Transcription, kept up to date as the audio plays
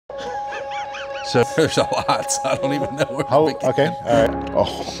So there's a lot, so I don't even know where to begin. Okay, all right. Oh.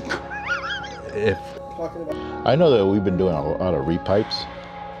 If I know that we've been doing a lot of repipes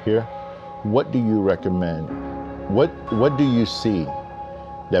here. What do you recommend? What do you see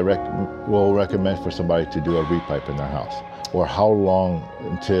that will recommend for somebody to do a repipe in their house? Or how long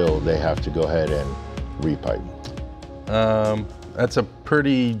until they have to go ahead and repipe? That's a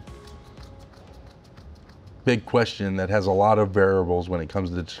pretty big question that has a lot of variables when it comes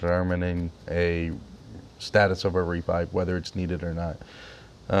to determining a status of a repipe, whether it's needed or not.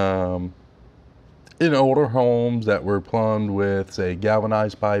 In older homes that were plumbed with, say,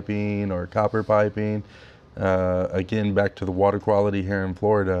 galvanized piping or copper piping, again, back to the water quality here in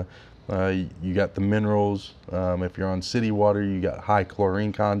Florida, you got the minerals. If you're on city water, you got high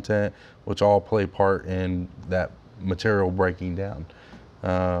chlorine content, which all play part in that material breaking down.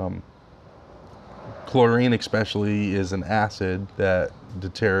 Chlorine especially is an acid that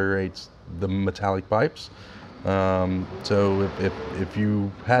deteriorates the metallic pipes. So if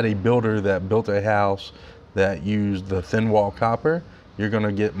you had a builder that built a house that used the thin wall copper, you're going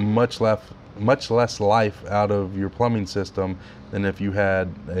to get much less life out of your plumbing system than if you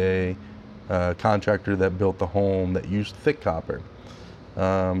had a contractor that built the home that used thick copper.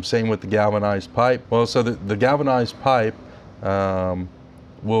 Same with the galvanized pipe. Well, so the galvanized pipe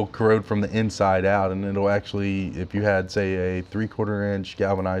will corrode from the inside out, and it'll actually, if you had, say, a 3/4 inch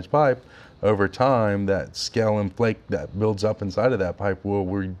galvanized pipe, over time that scale and flake that builds up inside of that pipe will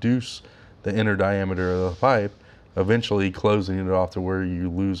reduce the inner diameter of the pipe, eventually closing it off to where you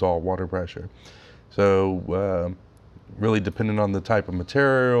lose all water pressure. So really depending on the type of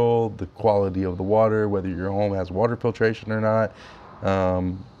material, the quality of the water, whether your home has water filtration or not,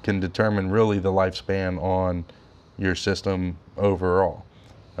 can determine really the lifespan on your system overall.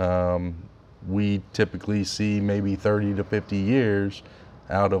 We typically see maybe 30 to 50 years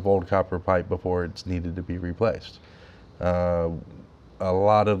out of old copper pipe before it's needed to be replaced. A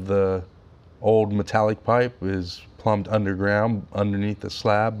lot of the old metallic pipe is plumbed underground underneath the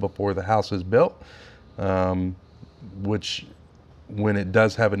slab before the house is built, which when it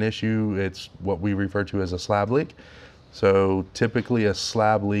does have an issue, it's what we refer to as a slab leak. So typically a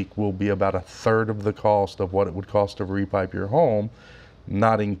slab leak will be about 1/3 of the cost of what it would cost to repipe your home,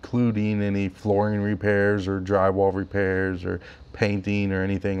 not including any flooring repairs or drywall repairs or painting or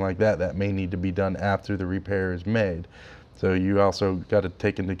anything like that that may need to be done after the repair is made. So you also got to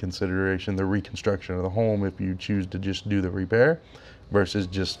take into consideration the reconstruction of the home if you choose to just do the repair versus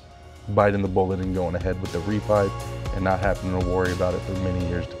just biting the bullet and going ahead with the repipe and not having to worry about it for many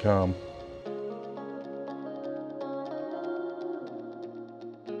years to come.